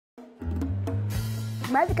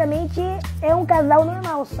Basicamente é um casal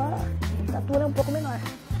normal, só a estatura é um pouco menor.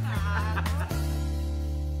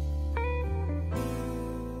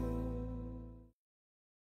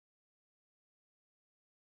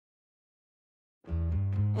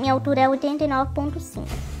 Minha altura é 89,5.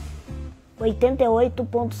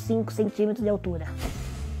 88,5 centímetros de altura.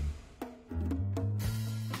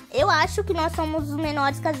 Eu acho que nós somos os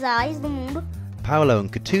menores casais do mundo. Paolo and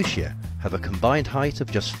Katusha have a combined height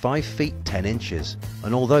of just 5 feet 10 inches,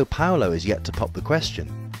 and although Paolo is yet to pop the question,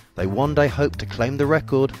 they one day hope to claim the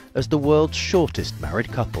record as the world's shortest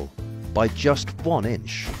married couple, by just 1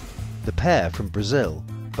 inch. The pair from Brazil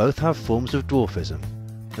both have forms of dwarfism,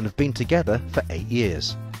 and have been together for 8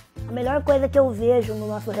 years. A melhor coisa que eu vejo no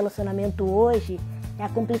nosso relacionamento hoje é a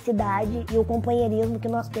cumplicidade e o companheirismo que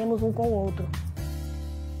nós temos um com o outro.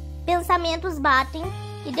 Pensamentos batem,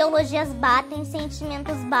 ideologias batem,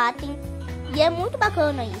 sentimentos batem. E é muito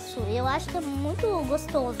bacana isso. Eu acho que é muito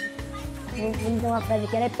gostoso. Vamos dizer uma frase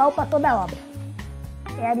que é pau pra toda obra.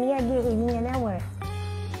 É a minha guerreirinha, né, amor?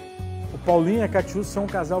 O Paulinho e a Catiúcia são um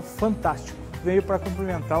casal fantástico. Veio para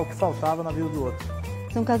complementar o que faltava na vida do outro.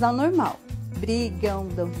 São um casal normal. Brigam,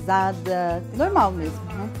 dão risada. Normal mesmo,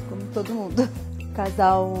 né? Como todo mundo.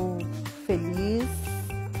 Casal feliz.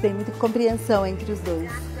 Tem muita compreensão entre os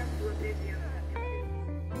dois.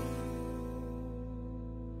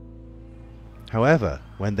 However,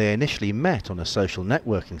 when they initially met on a social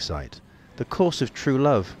networking site, the course of true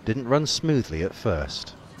love didn't run smoothly at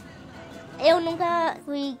first. Eu nunca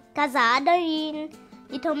fui casada e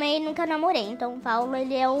também nunca namorei. Então o Paulo,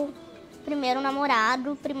 ele é o primeiro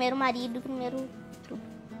namorado, primeiro marido, primeiro tudo.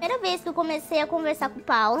 Primeira vez que eu comecei a conversar com o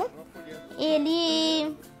Paulo,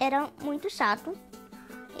 ele era muito chato.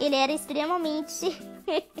 Ele era extremamente...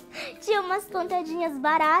 tinha umas contadinhas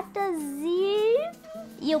baratas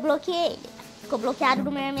e eu bloqueei ele. Ficou bloqueado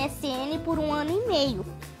no meu MSN por 1 ano e meio.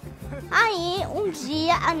 Aí, um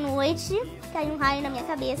dia à noite, caiu um raio na minha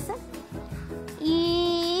cabeça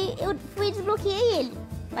e eu fui e desbloqueei ele.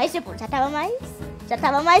 Mas, tipo, já tava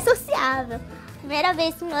mais sociável. Primeira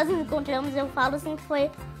vez que nós nos encontramos, eu falo assim, que foi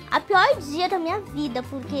a pior dia da minha vida,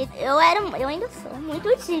 porque eu ainda sou muito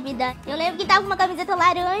tímida. Eu lembro que tava com uma camiseta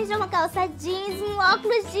laranja, uma calça jeans e um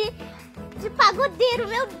óculos de pagodeiro,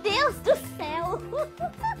 meu Deus do céu.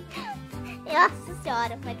 Nossa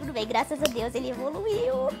senhora, mas tudo bem, graças a Deus ele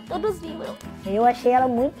evoluiu, todos viram. Eu achei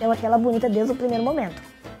ela bonita desde o primeiro momento.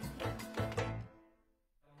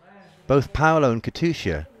 Both Paolo and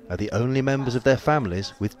Katusha are the only members of their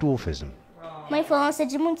families with dwarfism. Uma infância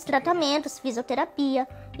de muitos tratamentos, fisioterapia,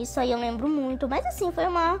 isso aí eu lembro muito. Mas assim, foi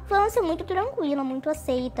uma infância muito tranquila, muito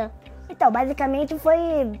aceita. Então, basicamente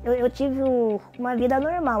eu tive uma vida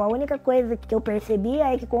normal. A única coisa que eu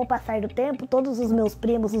percebia é que com o passar do tempo, todos os meus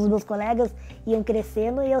primos, os meus colegas iam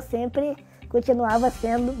crescendo e eu sempre continuava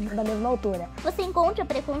sendo da mesma altura. Você encontra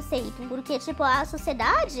preconceito, porque tipo, a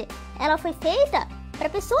sociedade, ela foi feita para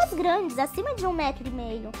pessoas grandes, acima de 1,5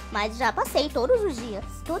 m. Mas já passei todos os dias.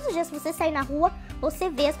 Todos os dias que você sair na rua, você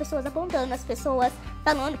vê as pessoas apontando, as pessoas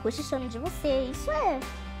falando, cochichando de você. Isso é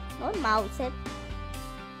normal, isso é...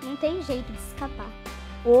 não tem jeito de escapar.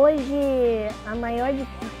 Hoje,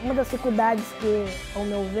 uma das dificuldades que, ao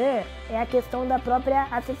meu ver, é a questão da própria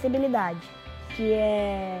acessibilidade, que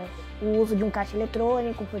é o uso de um caixa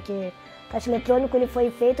eletrônico, porque o caixa eletrônico ele foi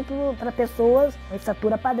feito para pessoas com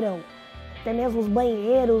estatura padrão. Até mesmo os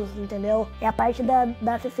banheiros, entendeu? É a parte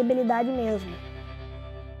da acessibilidade mesmo.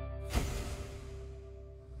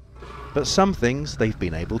 But some things they've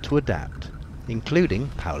been able to adapt, including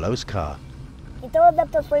Paulo's car. Então, as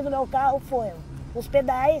adaptações do meu carro foram os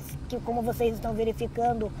pedais, que como vocês estão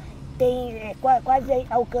verificando, quase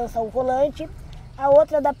alcança o volante. A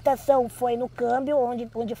outra adaptação foi no câmbio,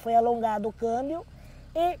 onde foi alongado o câmbio,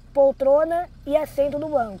 e poltrona e assento do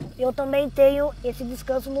banco. Eu também tenho esse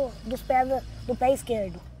descanso do pé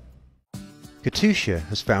esquerdo. Katusha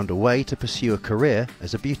has found a way to pursue a career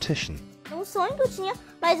as a beautician. Um sonho que eu tinha,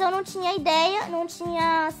 mas eu não tinha ideia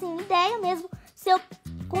mesmo se eu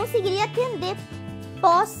conseguiria atender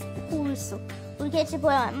pós-curso. Porque, tipo,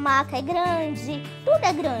 a maca é grande, tudo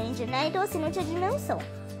é grande, né? Então, assim, não tinha dimensão.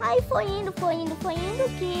 Aí foi indo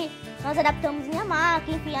que nós adaptamos minha maca,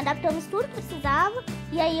 enfim, adaptamos tudo que precisava.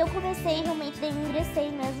 E aí eu comecei, realmente, daí eu ingressei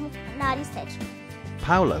mesmo na área estética.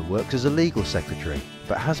 Paulo works as a legal secretary,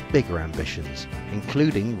 but has bigger ambitions,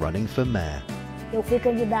 including running for mayor. Eu fui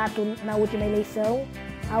candidato na última eleição,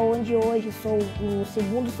 aonde hoje sou o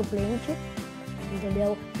segundo suplente,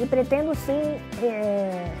 entendeu? E pretendo sim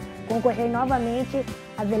concorrer novamente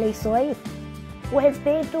às eleições. O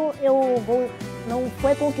respeito não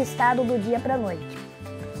foi conquistado do dia para a noite.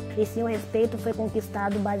 E sim, o respeito foi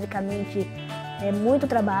conquistado basicamente É muito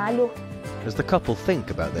trabalho. As the couple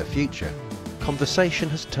think about their future, conversation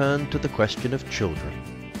has turned to the question of children.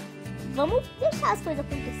 Vamos deixar as coisas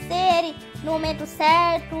acontecerem no momento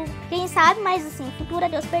certo. Quem sabe, mas assim, o futuro a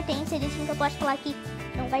Deus pertence. A gente nunca pode falar que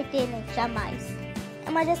não vai ter, né? Jamais. É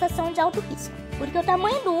uma gestação de alto risco. Porque o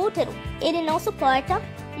tamanho do útero, ele não suporta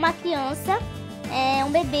uma criança,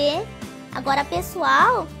 um bebê. Agora,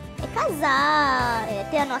 pessoal, é casar, é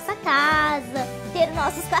ter a nossa casa, ter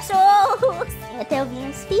nossos cachorros, é ter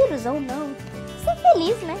alguns filhos ou não. Ser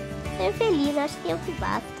feliz, né? Ser feliz, acho que é o que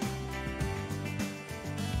basta.